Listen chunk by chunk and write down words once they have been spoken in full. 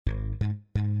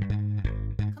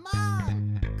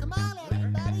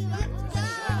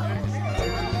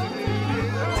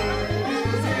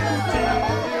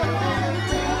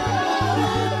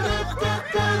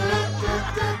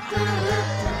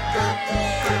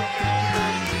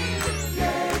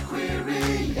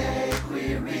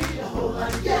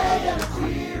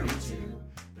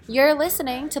You're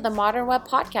listening to the Modern Web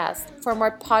Podcast. For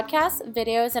more podcasts,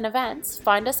 videos, and events,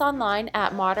 find us online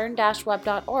at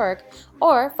modern-web.org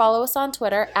or follow us on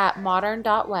Twitter at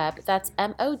modern.web. That's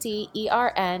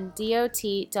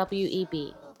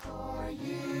MODERNDOTWEB.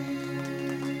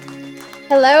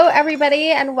 Hello,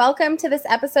 everybody, and welcome to this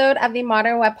episode of the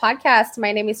Modern Web Podcast.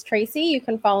 My name is Tracy. You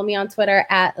can follow me on Twitter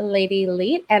at Lady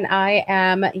Leet, and I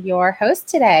am your host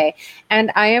today.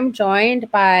 And I am joined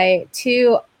by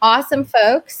two awesome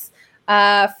folks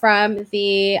from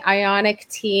the Ionic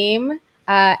team,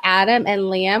 Adam and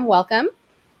Liam. Welcome.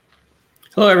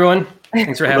 Hello, everyone.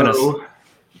 Thanks for having us.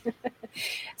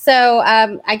 So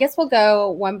I guess we'll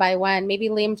go one by one. Maybe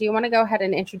Liam, do you want to go ahead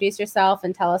and introduce yourself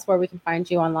and tell us where we can find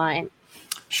you online?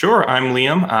 Sure. I'm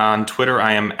Liam. On Twitter,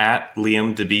 I am at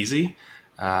Liam DeBeasy.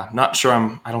 Not sure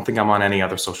I don't think I'm on any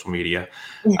other social media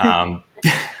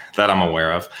that I'm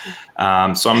aware of.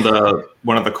 So I'm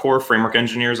one of the core framework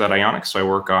engineers at Ionic. So I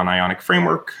work on Ionic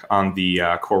Framework, on the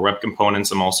core web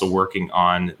components. I'm also working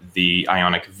on the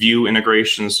Ionic View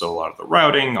integration. So a lot of the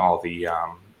routing, all the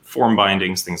form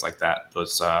bindings, things like that.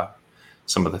 Those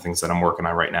some of the things that I'm working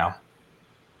on right now.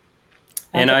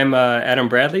 And I'm Adam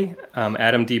Bradley,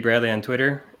 Adam D. Bradley on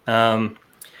Twitter. I've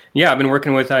been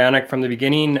working with Ionic from the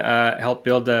beginning, helped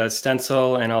build a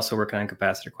stencil, and also working on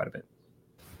Capacitor quite a bit.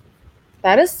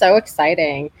 That is so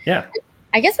exciting. Yeah.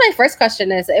 I guess my first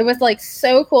question is, it was like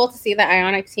so cool to see the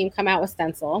Ionic team come out with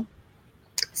Stencil.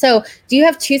 So do you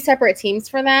have two separate teams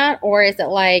for that? Or is it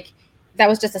like that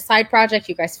was just a side project,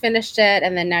 you guys finished it,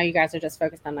 and then now you guys are just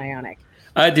focused on Ionic?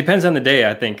 It depends on the day,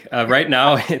 I think. Right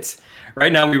now,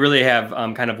 we really have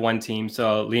kind of one team.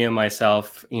 So Liam,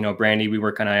 myself, Brandy, we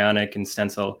work on Ionic and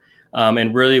Stencil.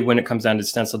 And really, when it comes down to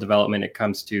Stencil development, it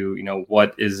comes to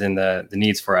what is in the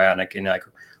needs for Ionic and like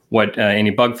what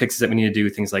any bug fixes that we need to do,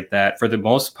 things like that. For the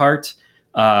most part,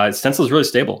 Stencil is really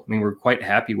stable. I mean, we're quite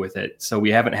happy with it. So we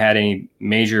haven't had any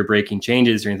major breaking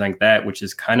changes or anything like that, which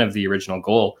is kind of the original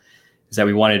goal. Is that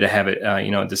we wanted to have it,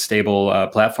 the stable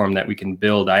platform that we can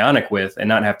build Ionic with and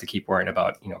not have to keep worrying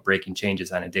about, breaking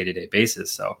changes on a day-to-day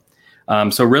basis. So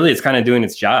really it's kind of doing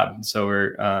its job.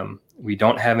 So we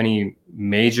don't have any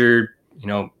major,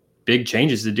 big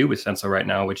changes to do with Stencil right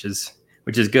now, which is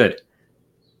good.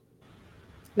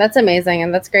 That's amazing.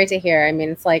 And that's great to hear. I mean,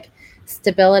 it's like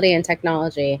stability and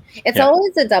technology. It's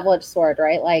always a double-edged sword,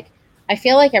 right? Like, I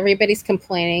feel like everybody's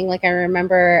complaining. Like I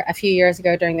remember a few years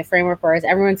ago during the framework wars,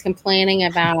 everyone's complaining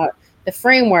about the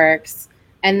frameworks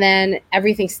and then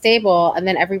everything's stable. And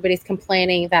then everybody's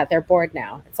complaining that they're bored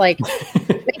now. It's like,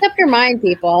 make up your mind,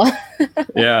 people.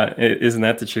 Yeah. Isn't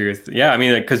that the truth? Yeah. I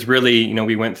mean, because really,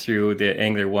 we went through the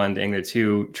Angular 1 to Angular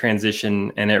 2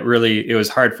 transition, and it was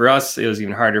hard for us. It was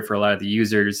even harder for a lot of the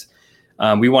users.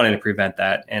 We wanted to prevent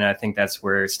that. And I think that's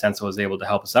where Stencil was able to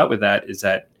help us out with that, is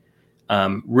that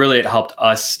really it helped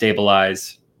us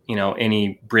stabilize,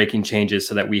 any breaking changes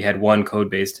so that we had one code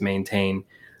base to maintain.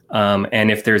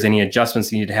 And if there's any adjustments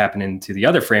that need to happen into the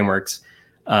other frameworks,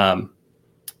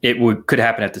 it could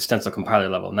happen at the Stencil compiler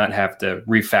level, not have to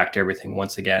refactor everything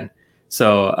once again.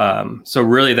 So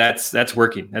really that's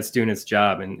working, that's doing its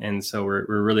job. And so we're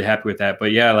really happy with that.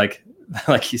 But yeah, like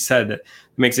you said, that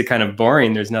makes it kind of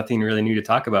boring. There's nothing really new to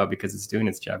talk about because it's doing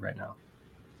its job right now.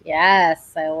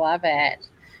 Yes, I love it.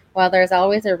 Well, there's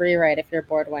always a rewrite if you're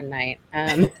bored one night.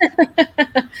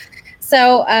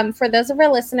 So for those of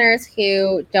our listeners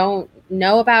who don't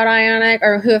know about Ionic,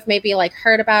 or who have maybe like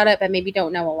heard about it, but maybe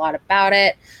don't know a lot about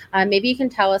it, maybe you can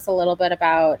tell us a little bit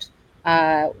about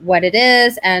what it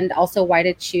is and also why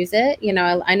to choose it.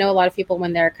 I know a lot of people,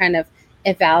 when they're kind of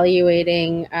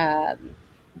evaluating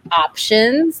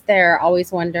options, they're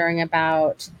always wondering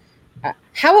about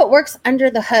how it works under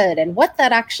the hood and what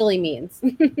that actually means.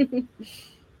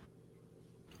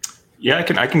 Yeah,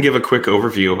 I can give a quick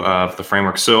overview of the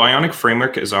framework. So Ionic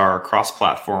Framework is our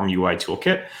cross-platform UI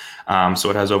toolkit.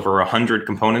 So it has over 100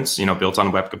 components, built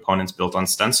on web components, built on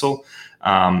Stencil.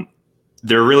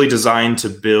 They're really designed to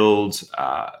build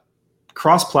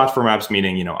cross-platform apps,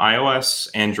 meaning, iOS,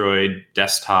 Android,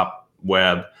 desktop,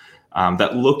 web,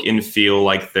 that look and feel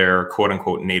like their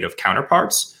quote-unquote native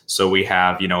counterparts. So we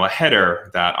have, a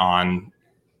header that on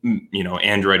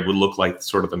Android would look like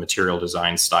sort of the material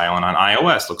design style, and on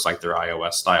iOS looks like their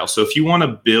iOS style. So if you want to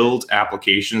build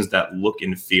applications that look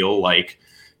and feel like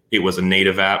it was a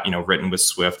native app, written with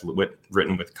Swift,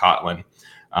 written with Kotlin,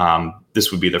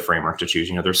 this would be the framework to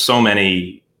choose. There's so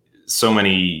many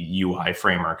UI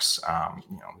frameworks,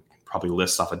 probably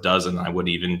lists off a dozen. I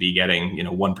wouldn't even be getting,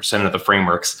 1% of the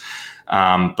frameworks.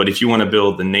 But if you want to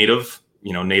build the native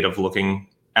looking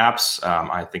apps,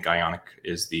 I think Ionic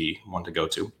is the one to go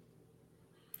to.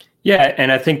 Yeah,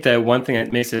 and I think that one thing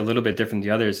that makes it a little bit different than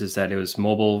the others is that it was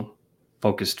mobile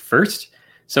focused first.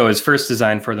 So it was first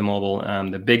designed for the mobile.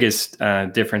 The biggest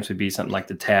difference would be something like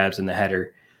the tabs and the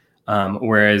header.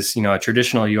 Whereas, a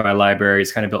traditional UI library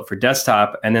is kind of built for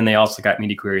desktop, and then they also got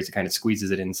media queries that kind of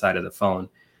squeezes it inside of the phone.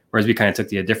 Whereas we kind of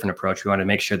took a different approach. We wanted to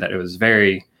make sure that it was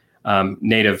very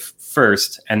native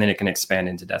first, and then it can expand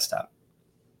into desktop.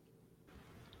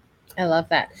 I love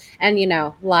that. And,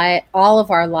 all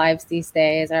of our lives these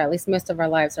days, or at least most of our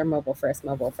lives, are mobile first.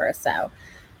 So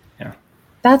yeah,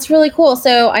 that's really cool.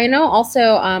 So I know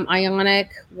also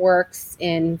Ionic works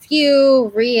in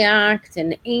Vue, React,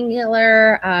 and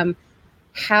Angular.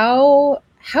 How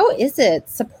is it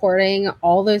supporting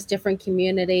all those different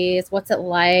communities? What's it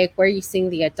like? Where are you seeing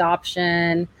the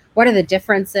adoption? What are the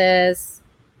differences?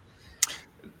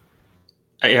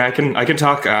 Yeah, I can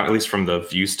talk at least from the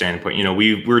Vue standpoint.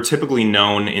 We're typically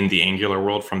known in the Angular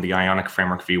world from the Ionic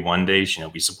Framework V1 days.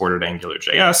 We supported Angular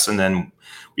JS, and then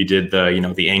we did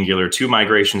the Angular 2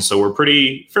 migration. So we're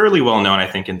fairly well known, I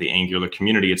think, in the Angular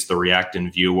community. It's the React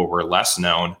and Vue where we're less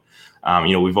known.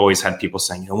 We've always had people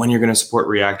saying, when you're going to support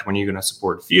React, when are you going to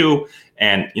support Vue?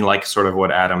 And like sort of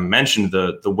what Adam mentioned,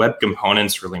 the web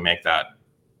components really make that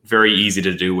very easy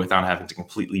to do without having to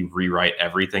completely rewrite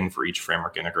everything for each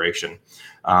framework integration.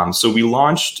 So we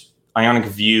launched Ionic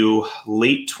Vue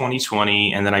late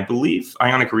 2020, and then I believe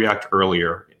Ionic React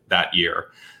earlier that year.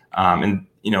 And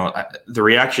the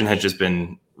reaction has just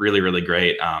been really, really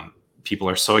great. People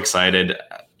are so excited.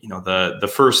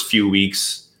 The first few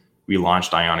weeks we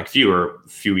launched Ionic Vue, or a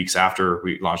few weeks after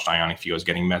we launched Ionic Vue, I was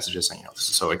getting messages saying, this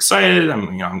is so excited.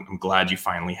 I'm glad you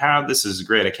finally have this. Is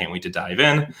great. I can't wait to dive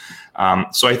in.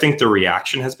 So I think the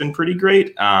reaction has been pretty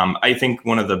great. I think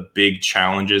one of the big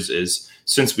challenges is,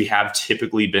 since we have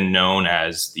typically been known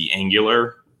as the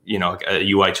Angular,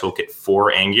 a UI toolkit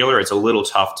for Angular, it's a little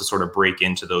tough to sort of break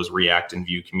into those React and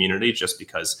Vue community, just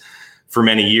because for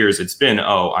many years it's been,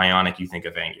 Ionic, you think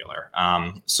of Angular.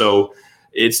 So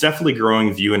it's definitely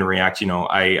growing Vue and React.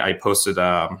 I posted,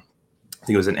 I think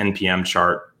it was an NPM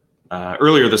chart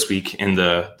earlier this week in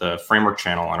the framework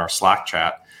channel on our Slack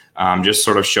chat, just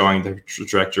sort of showing the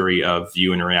trajectory of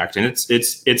Vue and React, and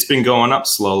it's been going up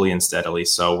slowly and steadily.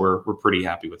 So we're pretty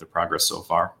happy with the progress so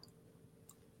far.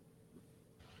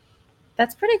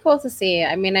 That's pretty cool to see.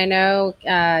 I mean, I know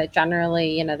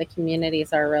generally, the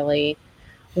communities are really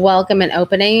welcome and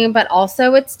opening, but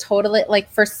also it's totally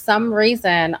like, for some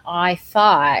reason I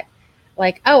thought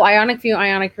like, Ionic Vue,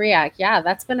 Ionic React, yeah,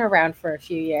 that's been around for a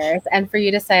few years, and for you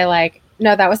to say like,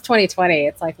 no, that was 2020,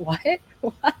 it's like, what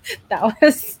that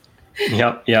was.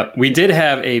 Yep. We did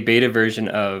have a beta version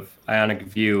of Ionic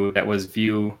Vue that was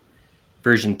Vue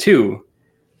version 2,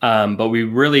 but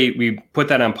we put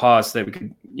that on pause so that we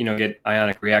could get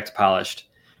Ionic React polished.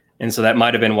 And so that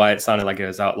might have been why it sounded like it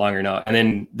was out longer now.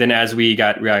 And then as we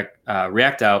got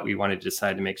React out, we wanted to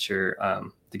decide to make sure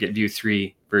to get Vue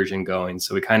 3 version going.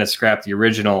 So we kind of scrapped the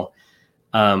original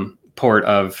port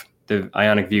of the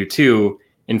Ionic Vue 2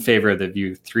 in favor of the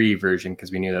Vue 3 version,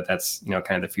 because we knew that that's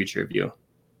kind of the future of Vue.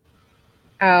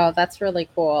 Oh, that's really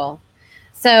cool.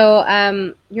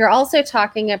 So you're also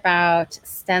talking about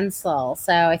Stencil.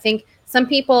 So I think some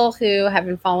people who have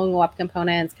been following web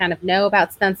components kind of know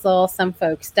about Stencil. Some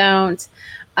folks don't.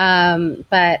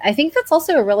 But I think that's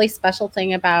also a really special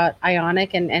thing about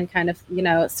Ionic, and kind of,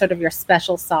 sort of your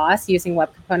special sauce using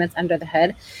web components under the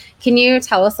hood. Can you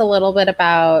tell us a little bit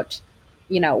about,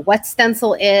 what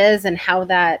Stencil is and how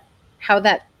that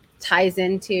ties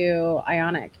into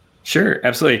Ionic? Sure,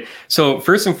 absolutely. So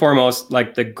first and foremost,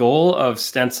 like, the goal of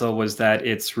Stencil was that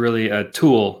it's really a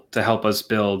tool to help us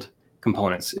build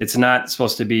components. It's not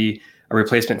supposed to be a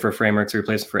replacement for frameworks, a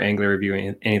replacement for Angular,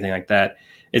 Vue, anything like that.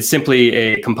 It's simply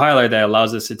a compiler that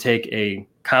allows us to take a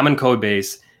common code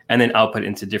base and then output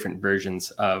into different versions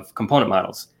of component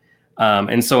models.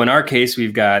 And so in our case,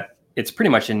 it's pretty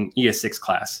much an ES6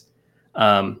 class.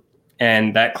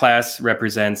 And that class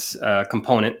represents a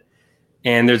component.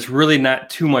 And there's really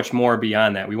not too much more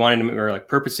beyond that. We were like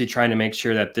purposely trying to make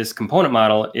sure that this component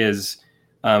model is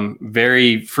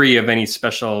very free of any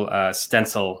special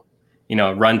Stencil,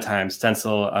 runtime,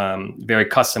 Stencil, very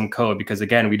custom code, because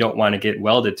again, we don't want to get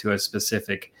welded to a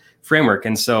specific framework.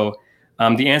 And so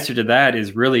the answer to that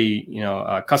is really,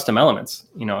 custom elements.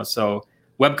 So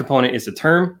web component is a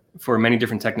term for many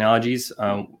different technologies.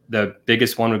 The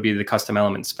biggest one would be the custom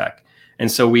element spec.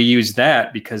 And so we use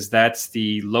that because that's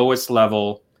the lowest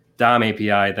level DOM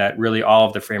API that really all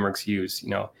of the frameworks use.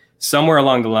 Somewhere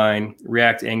along the line,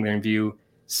 React, Angular, and Vue,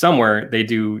 somewhere they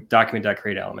do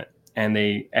document.createElement, and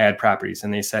they add properties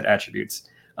and they set attributes.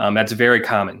 That's very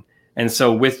common. And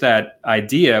so with that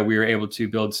idea, we were able to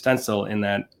build Stencil in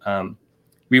that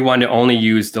we wanted to only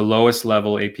use the lowest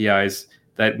level APIs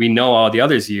that we know all the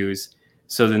others use.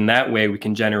 So then that way we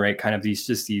can generate kind of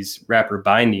these wrapper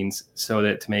bindings so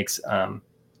that to make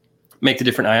the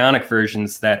different Ionic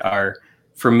versions that are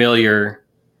familiar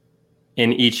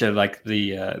in each of like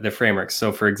the frameworks.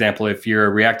 So for example, if you're a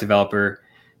React developer,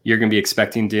 you're going to be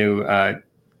expecting to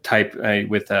type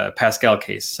with a Pascal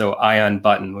case. So Ion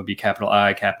button would be capital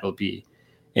I, capital B.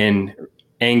 In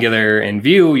Angular and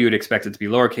Vue, you would expect it to be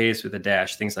lowercase with a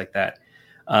dash, things like that.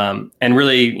 And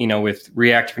really, with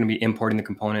React, you're going to be importing the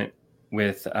component.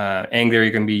 With Angular,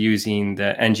 you're going to be using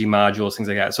the ng modules, things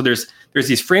like that. So there's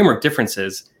these framework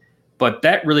differences, but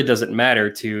that really doesn't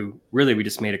matter to really, we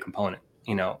just made a component,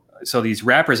 So these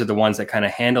wrappers are the ones that kind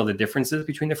of handle the differences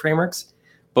between the frameworks.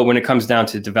 But when it comes down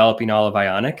to developing all of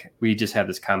Ionic, we just have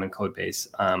this common code base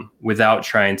without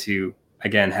trying to,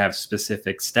 again, have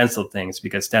specific Stencil things,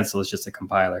 because Stencil is just a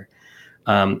compiler.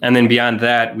 And then beyond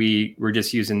that, we're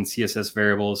just using CSS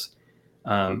variables,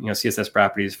 CSS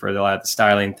properties for a lot of the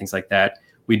styling, things like that.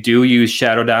 We do use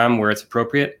Shadow DOM where it's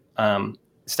appropriate.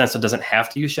 Stencil doesn't have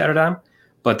to use Shadow DOM,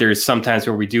 but there's sometimes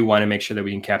where we do want to make sure that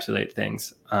we encapsulate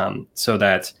things so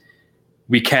that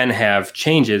we can have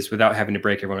changes without having to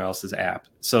break everyone else's app.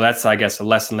 So that's, I guess, a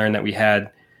lesson learned that we had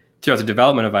throughout the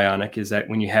development of Ionic, is that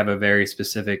when you have a very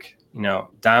specific,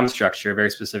 DOM structure, very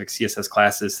specific CSS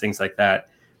classes, things like that,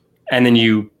 and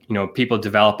then people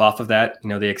develop off of that,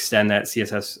 they extend that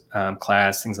CSS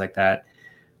class, things like that.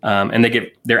 And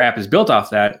their app is built off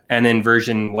that. And then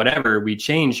version whatever, we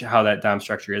change how that DOM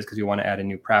structure is because we want to add a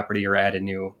new property or add a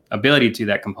new ability to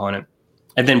that component,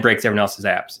 and then breaks everyone else's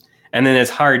apps. And then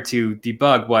it's hard to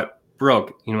debug what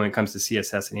broke, when it comes to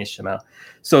CSS and HTML.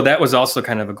 So that was also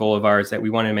kind of a goal of ours, that we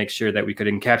wanted to make sure that we could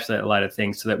encapsulate a lot of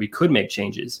things so that we could make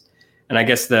changes. And I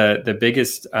guess the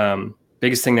biggest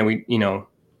thing that we,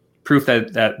 proof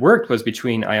that worked was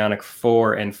between Ionic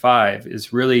 4 and 5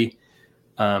 is really,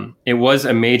 it was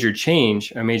a major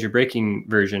change, a major breaking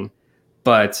version,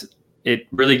 but it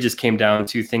really just came down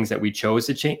to things that we chose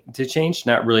to change,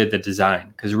 not really the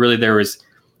design. Because really there was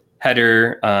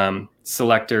header,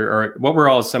 selector, or what were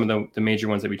all some of the major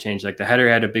ones that we changed? Like the header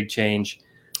had a big change.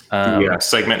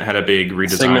 Segment had a big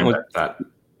redesign, that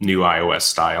new iOS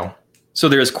style. So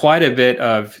there's quite a bit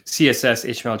of CSS,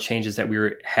 HTML changes that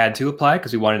we had to apply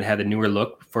because we wanted to have the newer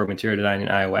look for material design in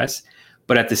iOS.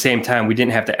 But at the same time, we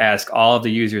didn't have to ask all of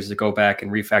the users to go back and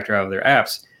refactor out of their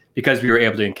apps because we were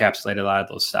able to encapsulate a lot of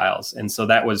those styles. And so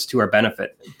that was to our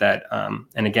benefit. That,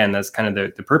 and again, that's kind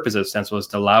of the purpose of Stencil, is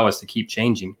to allow us to keep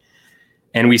changing.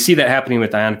 And we see that happening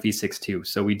with Ionic v6 too.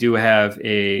 So we do have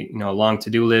a long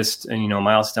to-do list and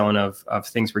milestone of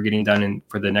things we're getting done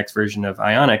for the next version of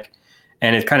Ionic.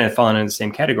 And it's kind of fallen in the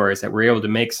same categories, that we're able to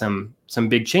make some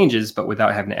big changes, but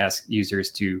without having to ask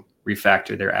users to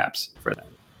refactor their apps for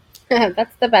that.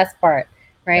 That's the best part,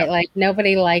 right? Yep. Like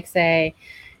nobody likes a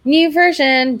new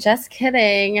version. Just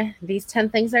kidding. These 10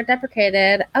 things are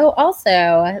deprecated. Oh,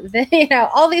 also,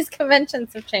 all these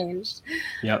conventions have changed.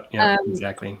 Yep,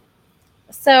 exactly.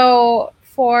 So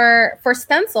for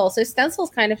Stencil, Stencil's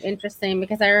kind of interesting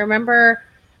because I remember,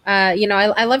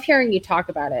 I love hearing you talk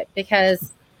about it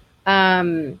because,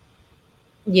 you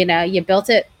built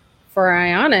it for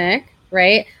Ionic,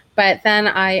 right? But then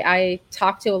I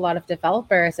talked to a lot of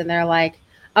developers and they're like,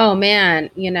 oh man,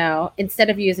 instead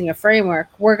of using a framework,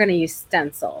 we're going to use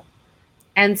Stencil.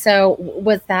 And so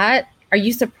are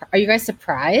you guys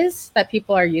surprised that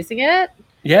people are using it?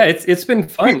 Yeah, it's been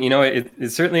fun. It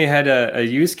certainly had a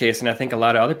use case, and I think a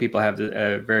lot of other people have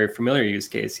a very familiar use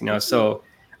case. So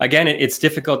again, it's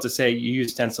difficult to say you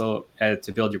use Stencil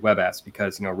to build your web apps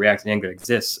because React and Angular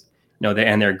exists.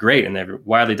 And they're great and they're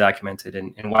widely documented.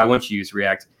 And why wouldn't you use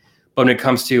React? But when it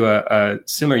comes to a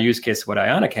similar use case to what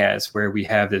Ionic has, where we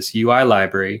have this UI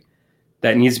library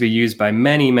that needs to be used by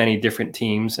many, many different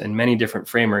teams and many different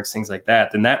frameworks, things like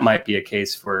that, then that might be a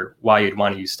case for why you'd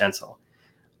want to use Stencil.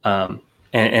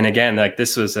 And again, like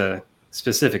this was a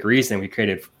specific reason we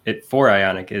created it for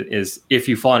Ionic, is if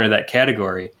you fall under that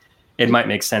category, it might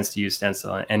make sense to use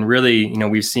Stencil. And really,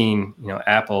 we've seen,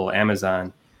 Apple,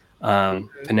 Amazon,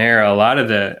 Panera, a lot of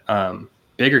the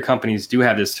bigger companies do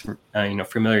have this,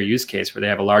 familiar use case where they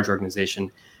have a large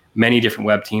organization, many different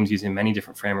web teams using many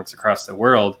different frameworks across the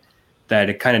world, that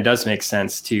it kind of does make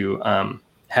sense to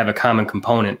have a common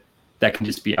component that can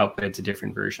just be outputted to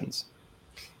different versions.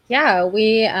 Yeah,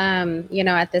 we,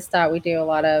 at this dot, we do a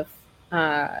lot of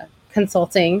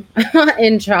consulting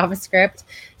in JavaScript.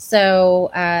 So,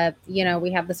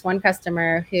 we have this one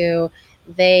customer who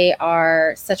they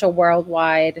are such a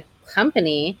worldwide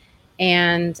company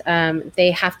and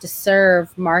they have to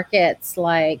serve markets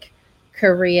like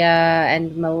Korea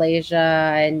and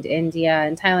Malaysia and India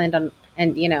and Thailand,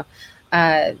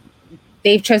 and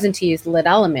they've chosen to use Lit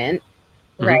Element,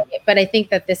 right? But I think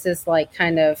that this is like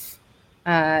kind of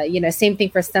same thing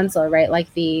for Stencil, right?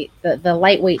 Like the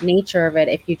lightweight nature of it.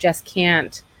 If you just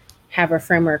can't have a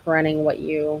framework running what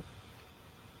you're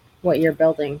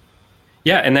building.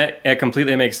 Yeah, and that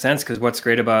completely makes sense, because what's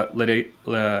great about Lit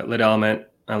Element,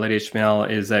 Lit HTML,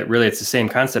 is that really it's the same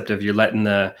concept of you're letting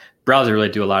the browser really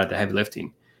do a lot of the heavy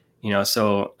lifting.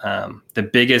 So the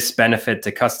biggest benefit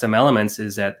to custom elements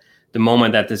is that the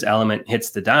moment that this element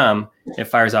hits the DOM, it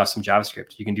fires off some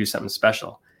JavaScript. You can do something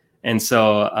special. And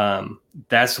so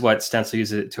that's what Stencil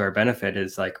uses it to our benefit,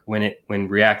 is like when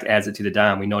React adds it to the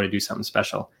DOM, we know to do something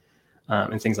special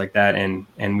and things like that.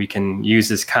 And we can use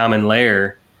this common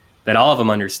layer that all of them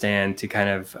understand to kind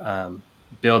of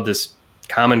build this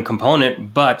common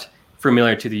component, but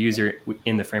familiar to the user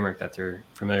in the framework that they're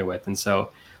familiar with. And so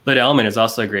Lit Element is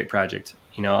also a great project.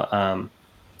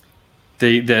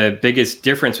 The biggest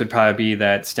difference would probably be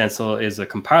that Stencil is a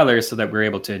compiler, so that we're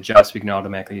able to adjust. We can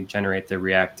automatically generate the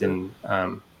React and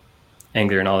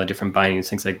Angular and all the different bindings,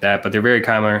 things like that. But they're very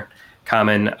common.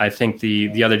 I think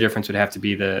the other difference would have to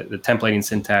be the templating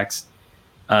syntax.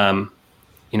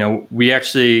 We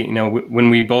actually, when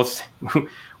we both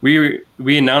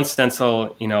we announced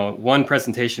Stencil, one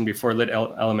presentation before Lit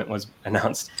Element was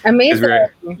announced. Amazing.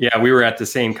 We were at the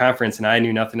same conference, and I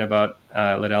knew nothing about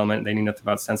Lit Element. They knew nothing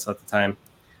about Stencil at the time.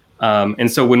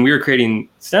 And so when we were creating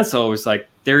Stencil, it was like,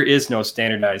 there is no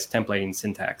standardized templating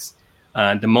syntax.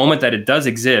 The moment that it does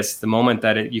exist, the moment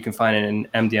that you can find it in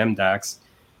MDM docs,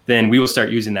 then we will start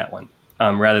using that one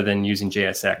rather than using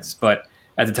JSX. But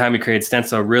at the time we created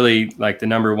Stencil, really like the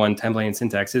number one templating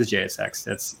syntax is JSX.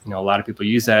 That's, a lot of people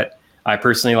use that. I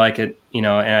personally like it, and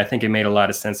I think it made a lot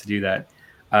of sense to do that.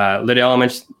 Lit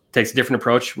Element takes a different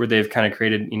approach, where they've kind of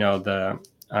created, the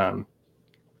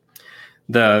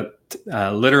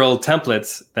literal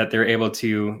templates that they're able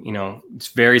to, it's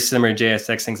very similar to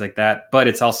JSX, things like that, but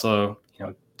it's also,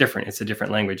 different. It's a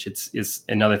different language. It's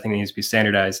another thing that needs to be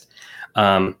standardized.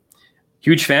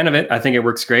 Huge fan of it. I think it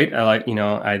works great. I like,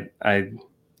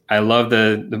 I love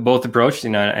the both approach.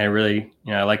 I really,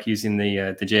 I like using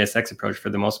the JSX approach for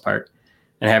the most part,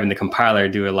 and having the compiler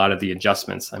do a lot of the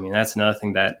adjustments. I mean, that's another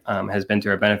thing that has been to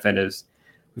our benefit, is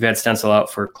we've had Stencil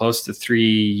out for close to 3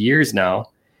 years now,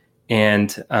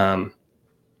 and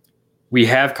we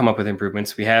have come up with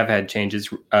improvements. We have had changes.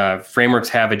 Frameworks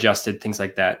have adjusted, things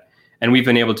like that. And we've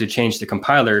been able to change the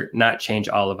compiler, not change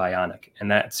all of Ionic. And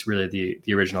that's really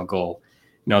the original goal.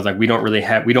 It's like we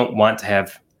don't want to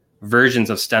have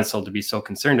versions of Stencil to be so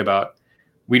concerned about.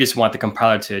 We just want the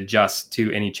compiler to adjust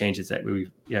to any changes that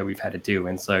we've had to do.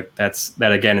 And so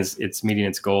that again it's meeting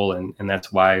its goal, and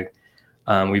that's why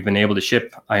we've been able to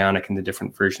ship Ionic in the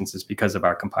different versions, is because of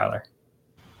our compiler.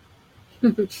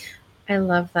 I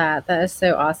love that. That is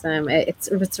so awesome.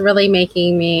 It's really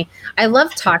making me, I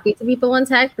love talking to people in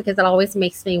tech, because it always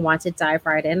makes me want to dive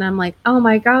right in. I'm like, oh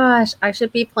my gosh, I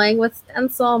should be playing with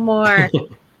Stencil more.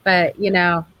 But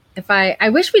I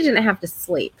wish we didn't have to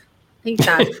sleep. I think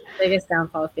that's the biggest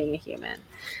downfall of being a human.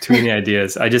 Too many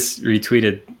ideas. I just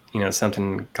retweeted,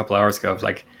 something a couple hours ago of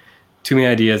like, too many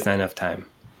ideas, not enough time.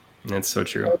 And it's so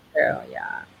true. So true,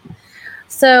 yeah.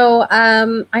 So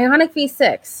Ionic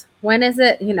V6, when is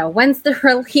it? When's the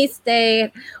release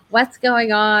date? What's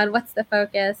going on? What's the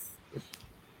focus?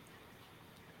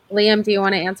 Liam, do you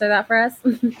want to answer that for us?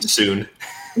 Soon.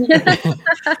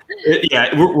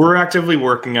 Yeah, we're actively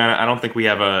working on it. I don't think we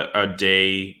have a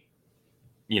day,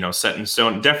 set in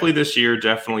stone. Definitely this year,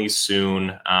 definitely soon.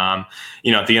 At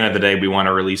the end of the day, we want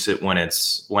to release it when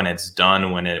it's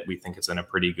done, we think it's in a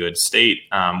pretty good state.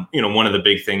 One of the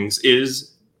big things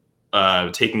is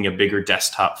taking a bigger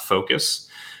desktop focus,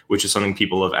 which is something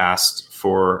people have asked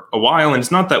for a while. And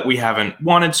it's not that we haven't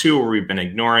wanted to, or we've been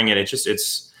ignoring it.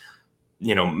 It's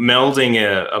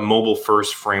melding a mobile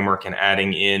first framework and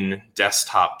adding in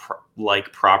desktop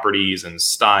like properties and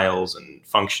styles and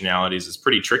functionalities is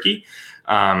pretty tricky.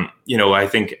 I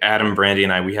think Adam, Brandy,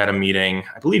 and we had a meeting,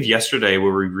 I believe yesterday,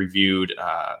 where we reviewed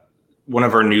one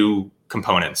of our new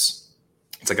components.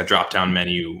 It's like a drop-down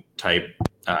menu type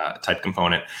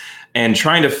component, and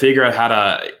trying to figure out how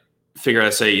to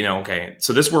say, okay,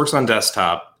 so this works on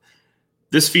desktop.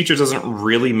 This feature doesn't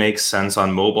really make sense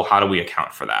on mobile. How do we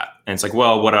account for that? And it's like,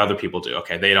 well, what do other people do?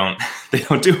 Okay, they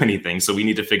don't do anything. So we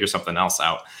need to figure something else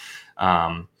out.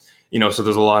 So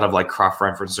there's a lot of like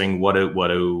cross-referencing. What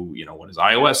does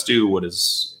iOS do? What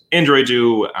does Android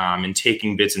do? And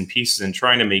taking bits and pieces and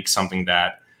trying to make something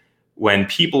that when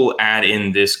people add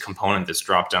in this component, this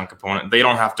drop-down component, they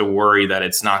don't have to worry that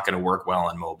it's not going to work well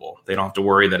on mobile. They don't have to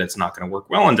worry that it's not going to work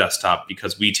well on desktop,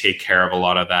 because we take care of a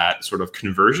lot of that sort of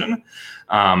conversion.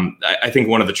 I think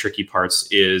one of the tricky parts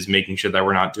is making sure that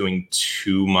we're not doing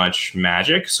too much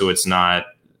magic. So it's not,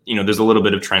 there's a little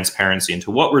bit of transparency into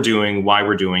what we're doing, why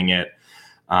we're doing it,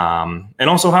 and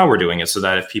also how we're doing it, so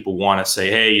that if people want to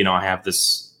say, hey, I have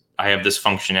this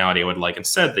functionality I would like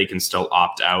instead, they can still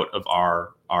opt out of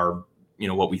our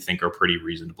what we think are pretty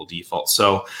reasonable defaults.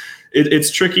 So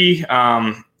it's tricky.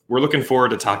 We're looking forward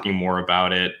to talking more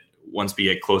about it once we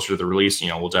get closer to the release.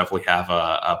 We'll definitely have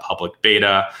a public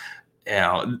beta.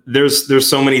 There's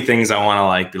so many things I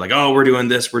want to be like, oh, we're doing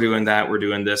this, we're doing that, we're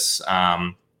doing this.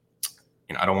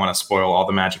 I don't want to spoil all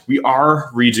the magic. We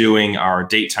are redoing our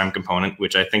date time component,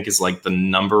 which I think is like the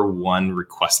number one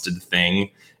requested thing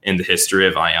in the history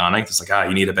of Ionic. It's like,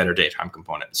 you need a better date time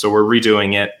component. So we're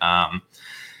redoing it.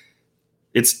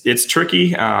 It's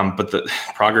tricky, but the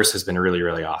progress has been really,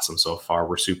 really awesome so far.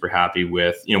 We're super happy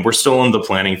with, we're still in the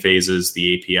planning phases,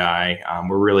 the API.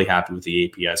 We're really happy with the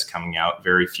APIs coming out,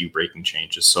 very few breaking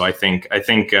changes. So I think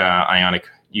Ionic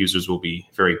users will be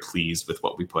very pleased with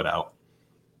what we put out.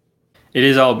 It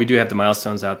is all, we do have the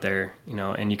milestones out there,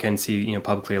 and you can see,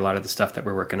 publicly a lot of the stuff that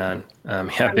we're working on.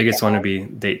 Biggest one would be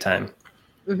date time.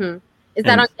 Mm-hmm. Is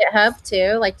that on GitHub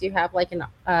too? Like, do you have like an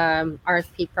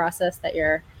RFP process that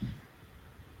you're...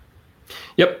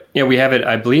 Yep. Yeah, we have it.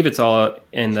 I believe it's all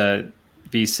in the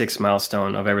V6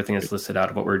 milestone of everything that's listed out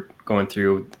of what we're going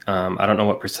through. I don't know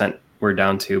what % we're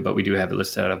down to, but we do have it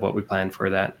listed out of what we plan for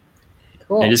that.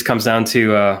 Cool. And it just comes down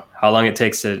to how long it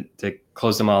takes to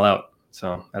close them all out.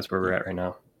 So that's where we're at right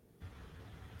now.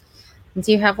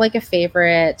 Do you have like a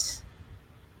favorite,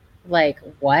 like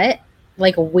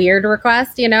weird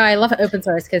request? I love open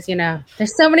source because,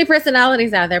 there's so many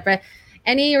personalities out there, but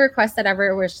any request that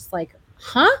ever was just like,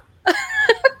 huh?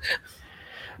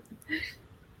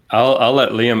 I'll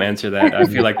let Liam answer that. I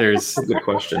feel like there's a good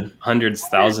question. Hundreds,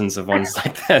 thousands of ones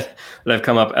like that have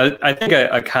come up. I think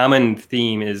a common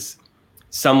theme is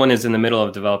someone is in the middle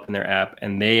of developing their app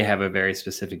and they have a very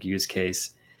specific use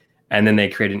case, and then they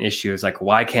create an issue. It's like,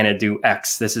 why can't it do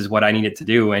X? This is what I need it to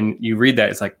do. And you read that,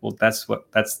 it's like, well, that's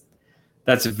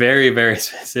very, very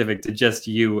specific to just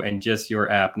you and just your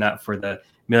app, not for the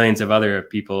millions of other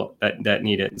people that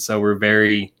need it. And so we're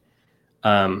pretty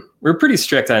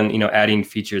strict on, adding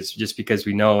features, just because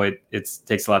we know it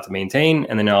takes a lot to maintain.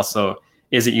 And then also,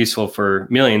 is it useful for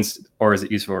millions, or is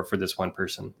it useful for this one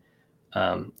person?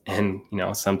 And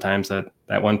sometimes that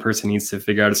one person needs to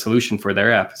figure out a solution for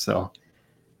their app. So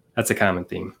that's a common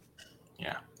theme.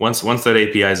 Yeah. Once that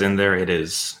API is in there, it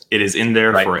is in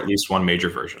there, right, for at least one major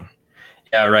version.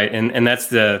 Yeah. Right. And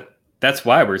that's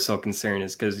why we're so concerned,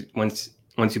 is because once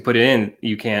you put it in,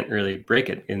 you can't really break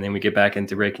it. And then we get back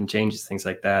into breaking changes, things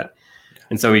like that.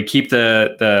 And so we keep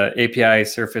the API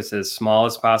surface as small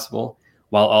as possible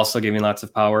while also giving lots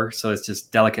of power. So it's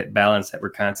just delicate balance that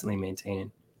we're constantly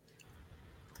maintaining.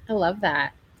 I love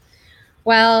that.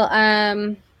 Well,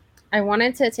 I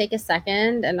wanted to take a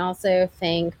second and also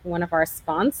thank one of our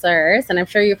sponsors, and I'm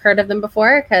sure you've heard of them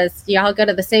before because y'all go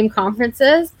to the same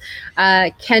conferences.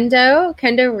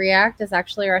 Kendo React is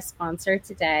actually our sponsor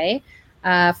today.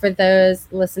 For those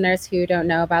listeners who don't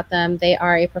know about them, they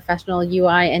are a professional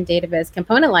UI and database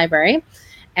component library.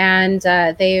 And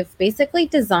they've basically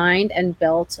designed and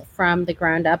built from the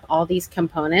ground up all these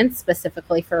components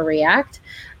specifically for React.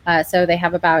 So they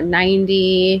have about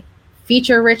 90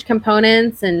 feature-rich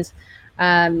components, and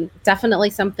definitely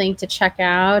something to check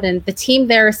out. And the team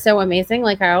there is so amazing.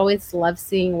 Like, I always love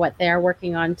seeing what they're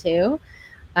working on too.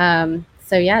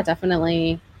 So yeah,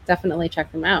 definitely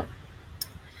check them out.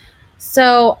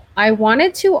 So I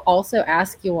wanted to also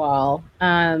ask you all,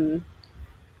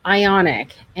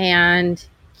 Ionic and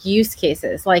use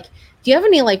cases. Like, do you have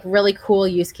any like really cool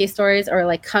use case stories or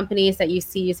like companies that you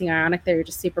see using Ionic that you're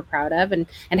just super proud of, and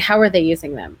how are they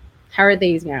using them? How are they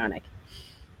using Ionic?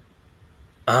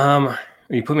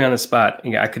 You put me on the spot.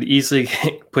 I could easily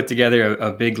put together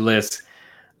a big list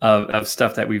of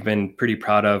stuff that we've been pretty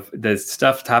proud of. The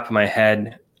stuff top of my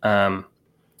head, I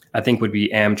think would be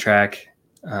Amtrak.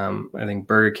 I think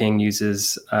Burger King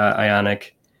uses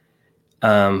Ionic.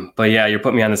 But yeah, you're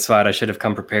putting me on the spot. I should have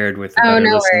come prepared with a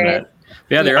better list than that.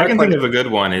 Yeah, I can think of a good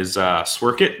one is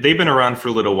Swirkit. They've been around for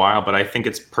a little while, but I think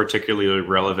it's particularly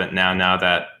relevant now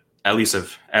that at least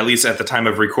at the time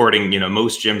of recording,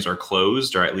 most gyms are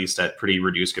closed or at least at pretty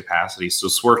reduced capacity. So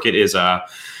Swirkit is I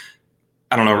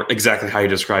don't know exactly how you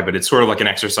describe it. It's sort of like an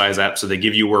exercise app. So they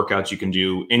give you workouts you can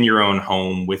do in your own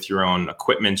home with your own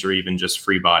equipment or even just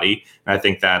free body. And I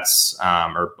think that's,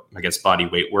 or I guess body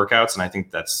weight workouts. And I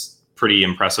think that's pretty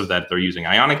impressive that they're using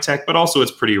Ionic tech, but also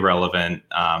it's pretty relevant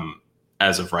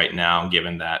as of right now,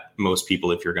 given that most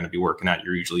people, if you're going to be working out,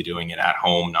 you're usually doing it at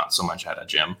home, not so much at a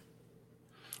gym.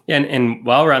 Yeah, and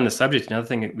while we're on the subject, another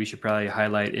thing that we should probably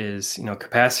highlight is,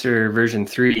 capacitor version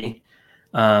 3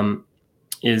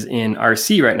 is in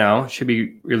RC right now, should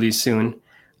be released soon.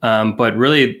 But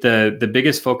really the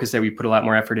biggest focus that we put a lot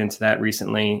more effort into that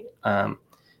recently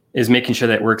is making sure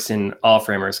that it works in all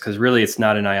frameworks, because really it's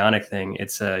not an Ionic thing,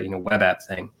 it's a web app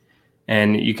thing.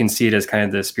 And you can see it as kind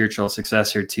of the spiritual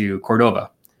successor to Cordova.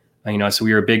 So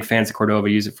we were big fans of Cordova,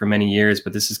 use it for many years,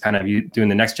 but this is kind of doing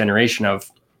the next generation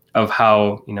of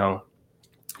how,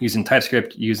 using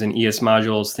TypeScript, using ES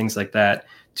modules, things like that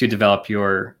to develop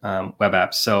your web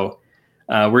apps. So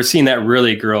we're seeing that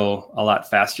really grow a lot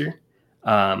faster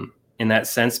in that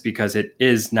sense, because it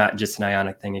is not just an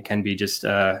Ionic thing. It can be just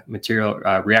React Material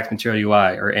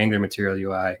UI or Angular Material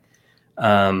UI,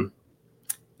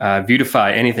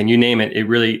 Vuetify, anything, you name it. It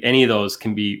really, any of those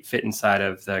can be fit inside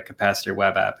of the Capacitor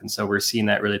web app. And so we're seeing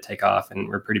that really take off, and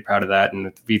we're pretty proud of that. And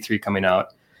with V3 coming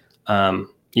out,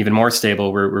 even more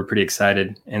stable, we're pretty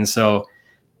excited. And so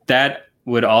that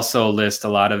would also list a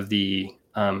lot of the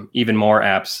even more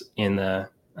apps in the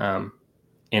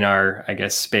in our, I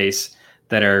guess, space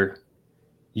that are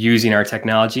using our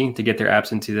technology to get their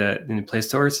apps into the Play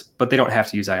stores, but they don't have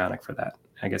to use Ionic for that,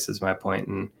 I guess is my point.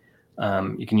 And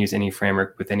you can use any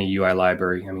framework with any UI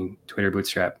library. I mean, Twitter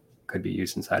Bootstrap could be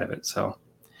used inside of it. So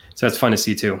it's fun to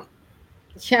see too.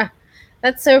 Yeah,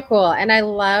 that's so cool. And I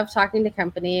love talking to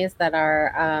companies that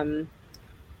are,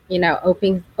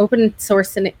 opening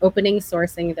sourcing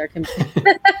their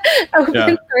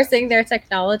sourcing their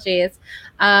technologies.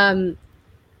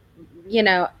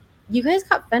 You guys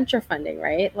got venture funding,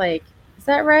 right? Like, is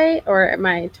that right? Or am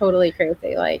I totally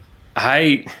crazy? Like,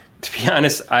 to be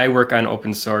honest, I work on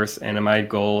open source, and my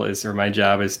goal is, or my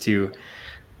job is to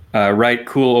write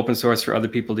cool open source for other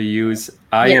people to use.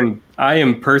 I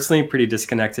am personally pretty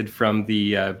disconnected from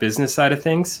the business side of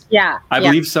things. Yeah. I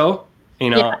believe so,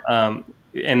 and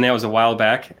that was a while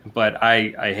back, but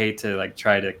I hate to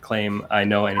try to claim I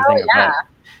know anything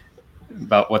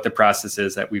about what the process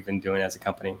is that we've been doing as a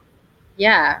company.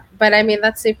 Yeah, but I mean,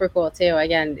 that's super cool too.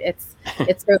 Again, it's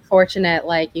so fortunate,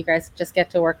 you guys just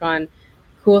get to work on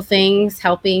cool things,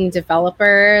 helping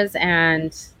developers,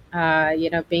 and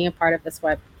being a part of this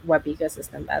web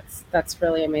ecosystem. That's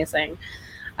really amazing.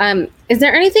 Is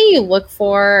there anything you look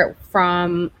for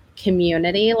from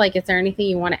community? Like, is there anything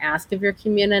you want to ask of your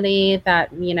community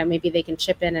that maybe they can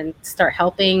chip in and start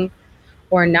helping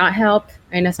or not help?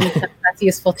 I know sometimes that's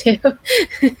useful too.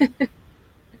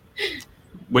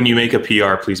 When you make a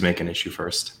PR, please make an issue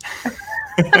first.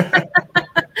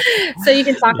 So you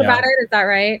can talk about it. Is that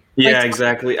right? Yeah,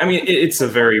 exactly. I mean, it's a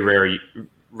very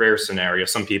rare scenario.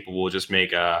 Some people will just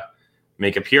make a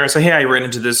PR and say, "Hey, I ran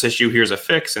into this issue. Here's a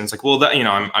fix." And it's like, well,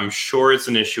 I'm sure it's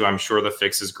an issue. I'm sure the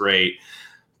fix is great.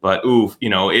 But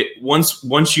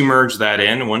once you merge that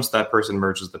in, once that person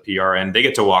merges the PR in, they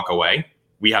get to walk away.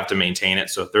 We have to maintain it.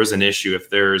 So if there's an issue, if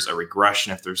there's a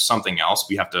regression, if there's something else,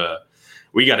 we got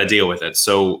to deal with it.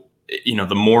 So,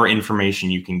 the more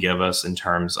information you can give us in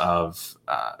terms of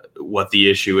what the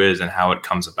issue is and how it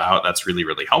comes about, that's really,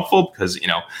 really helpful, because,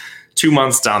 2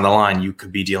 months down the line, you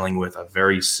could be dealing with a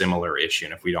very similar issue.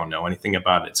 And if we don't know anything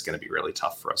about it, it's going to be really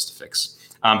tough for us to fix.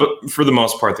 But for the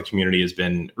most part, the community has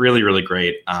been really, really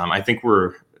great. I think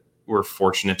we're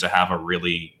fortunate to have a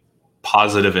really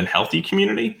positive and healthy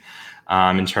community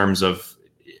in terms of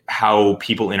how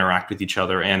people interact with each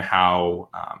other and how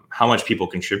much people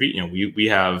contribute. We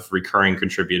have recurring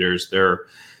contributors. They're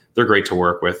great to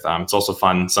work with. It's also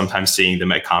fun sometimes seeing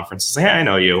them at conferences. Hey, I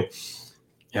know you.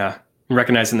 Yeah,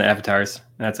 recognizing the avatars.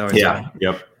 That's always fun.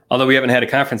 Yep. Although we haven't had a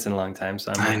conference in a long time,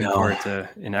 so I'm looking forward to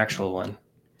an actual one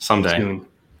someday.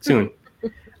 Soon.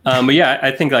 But yeah,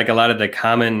 I think a lot of the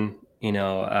common,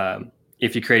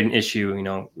 if you create an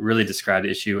issue, really describe the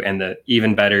issue, and the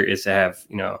even better is to have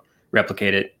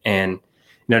replicate it, and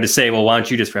to say, well, why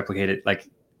don't you just replicate it?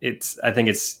 I think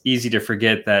it's easy to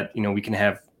forget that we can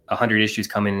have 100 issues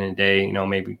coming in a day,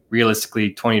 maybe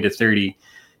realistically 20 to 30.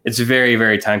 It's very,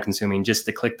 very time consuming just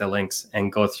to click the links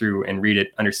and go through and read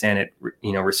it, understand it,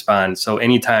 respond. So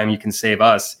anytime you can save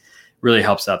us really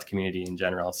helps out the community in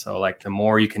general. So the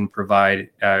more you can provide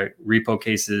repo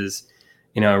cases,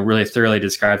 really thoroughly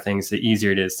describe things, the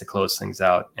easier it is to close things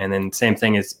out. And then same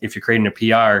thing is if you're creating a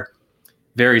PR,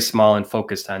 very small and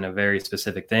focused on a very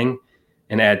specific thing,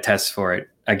 and add tests for it.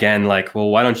 Again, well,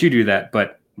 why don't you do that?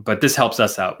 But this helps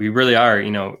us out. We really are,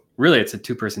 really it's a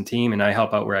 2-person team, and I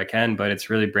help out where I can, but it's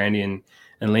really Brandy and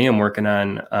Liam working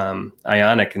on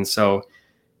Ionic. And so,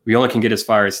 we only can get as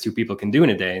far as 2 people can do in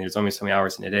a day, and there's only so many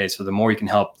hours in a day. So the more we can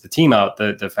help the team out,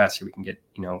 the faster we can get,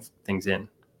 things in.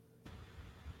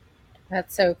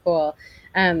 That's so cool.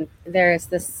 There's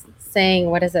this saying,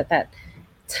 what is it, that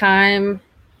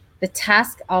the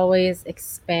task always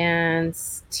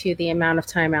expands to the amount of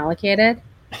time allocated,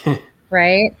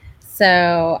 right?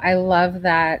 So I love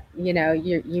that,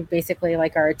 you basically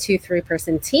like are a 2-3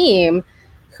 person team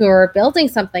who are building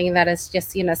something that is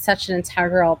just, such an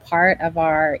integral part of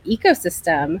our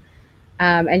ecosystem.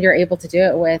 And you're able to do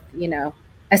it with,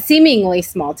 a seemingly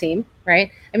small team, right?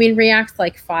 I mean, React's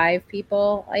like 5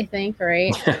 people, I think,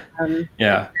 right?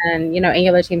 Yeah. And,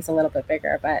 Angular team's a little bit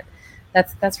bigger, but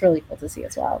that's really cool to see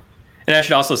as well. And I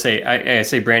should also say, I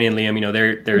say Brandy and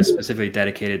Liam, they're specifically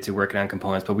dedicated to working on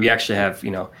components, but we actually have,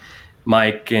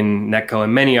 Mike and Netco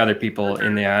and many other people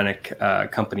in the Ionic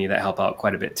company that help out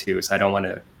quite a bit too. So I don't want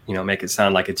to, make it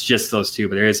sound like it's just those 2,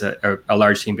 but there is a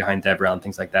large team behind DevRel and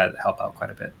things like that help out quite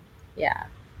a bit. Yeah.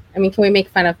 I mean, can we make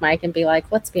fun of Mike and be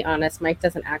like, let's be honest, Mike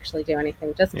doesn't actually do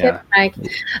anything. Just kidding, Mike.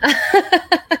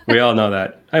 We all know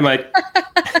that. Hi, Mike.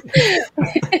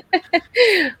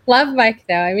 Love Mike,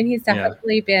 though. I mean, he's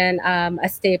definitely been a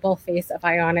staple face of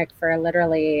Ionic for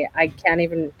literally, I can't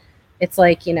even, it's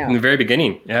like, in the very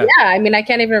beginning. Yeah. Yeah. I mean, I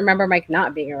can't even remember Mike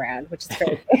not being around, which is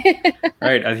great.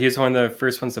 Right. He was one of the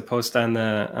first ones to post on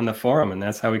the forum, and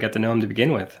that's how we got to know him to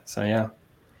begin with. So, yeah.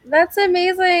 That's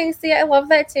amazing. See, I love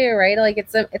that too, right? Like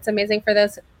it's amazing for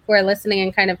those who are listening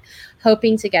and kind of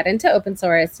hoping to get into open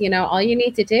source. All you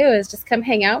need to do is just come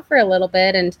hang out for a little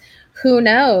bit, and who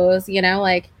knows,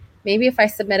 like maybe if I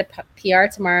submit a PR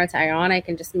tomorrow to Ionic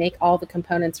and just make all the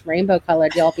components rainbow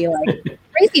colored, y'all be like,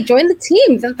 crazy, join the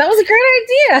team. That was a great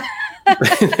idea.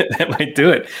 That might do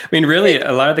it. I mean, really,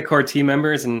 a lot of the core team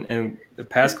members and the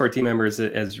past core team members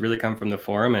has really come from the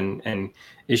forum and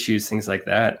issues, things like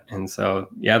that. And so,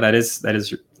 yeah, that is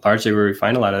largely where we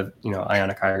find a lot of,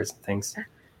 Ionic hires and things.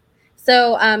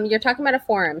 So you're talking about a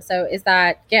forum. So is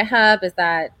that GitHub? Is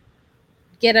that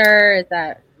Gitter? Is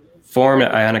that forum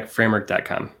at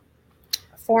ionicframework.com?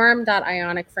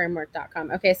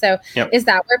 forum.ionicframework.com. Okay, so Is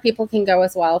that where people can go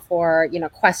as well for,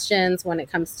 questions when it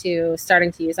comes to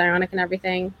starting to use Ionic and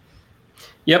everything?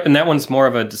 Yep, and that one's more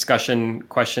of a discussion,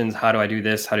 questions, how do I do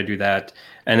this, how to do that?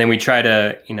 And then we try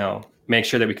to, make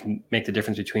sure that we can make the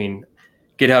difference between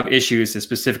GitHub issues is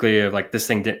specifically of like, this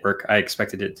thing didn't work, I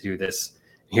expected it to do this,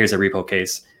 here's a repo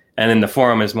case. And then the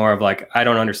forum is more of like, I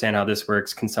don't understand how this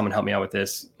works, can someone help me out with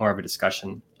this? More of a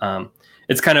discussion.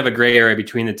 It's kind of a gray area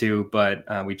between the two, but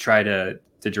we try to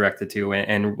direct the two.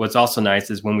 And what's also nice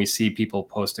is when we see people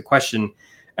post a question,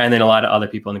 and then a lot of other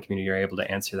people in the community are able to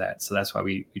answer that. So that's why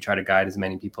we try to guide as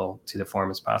many people to the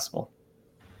forum as possible.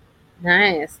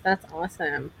 Nice. That's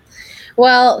awesome.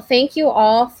 Well, thank you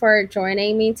all for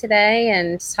joining me today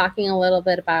and talking a little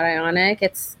bit about Ionic.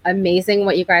 It's amazing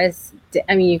what you guys did.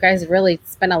 I mean, you guys really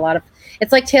spent a lot of,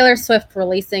 it's like Taylor Swift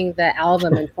releasing the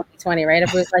album in 2020, right?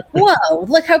 It was like, whoa,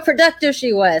 look how productive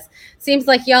she was. Seems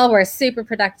like y'all were super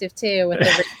productive too with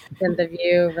the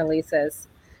Vue releases.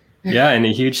 Yeah, and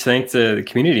a huge thanks to the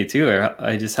community too.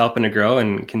 I just helping to grow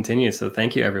and continue. So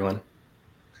thank you, everyone.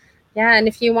 Yeah, and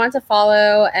if you want to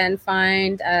follow and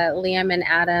find Liam and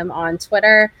Adam on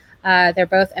Twitter, they're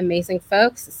both amazing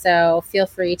folks. So feel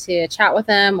free to chat with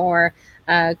them or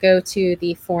go to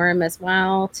the forum as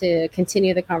well to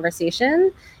continue the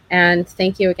conversation. And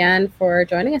thank you again for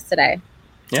joining us today.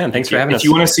 Yeah, and thanks for having us. If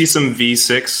you want to see some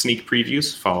V6 sneak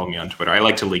previews, follow me on Twitter. I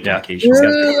like to leak on occasion.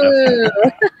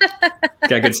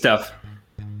 Got good stuff.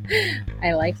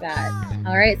 I like that.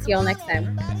 All right, see you all next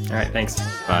time. All right, thanks.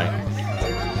 Bye.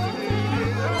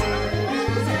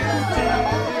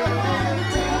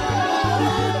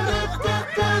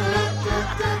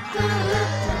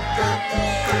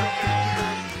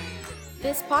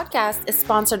 This podcast is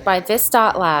sponsored by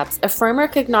This.Labs, a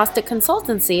framework-agnostic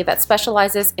consultancy that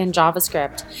specializes in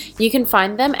JavaScript. You can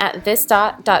find them at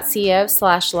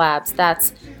this.co/labs.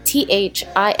 That's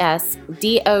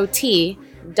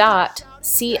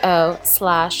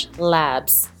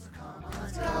THISDOT.co/labs.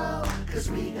 'Cause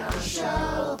we got a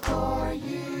show for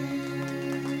you.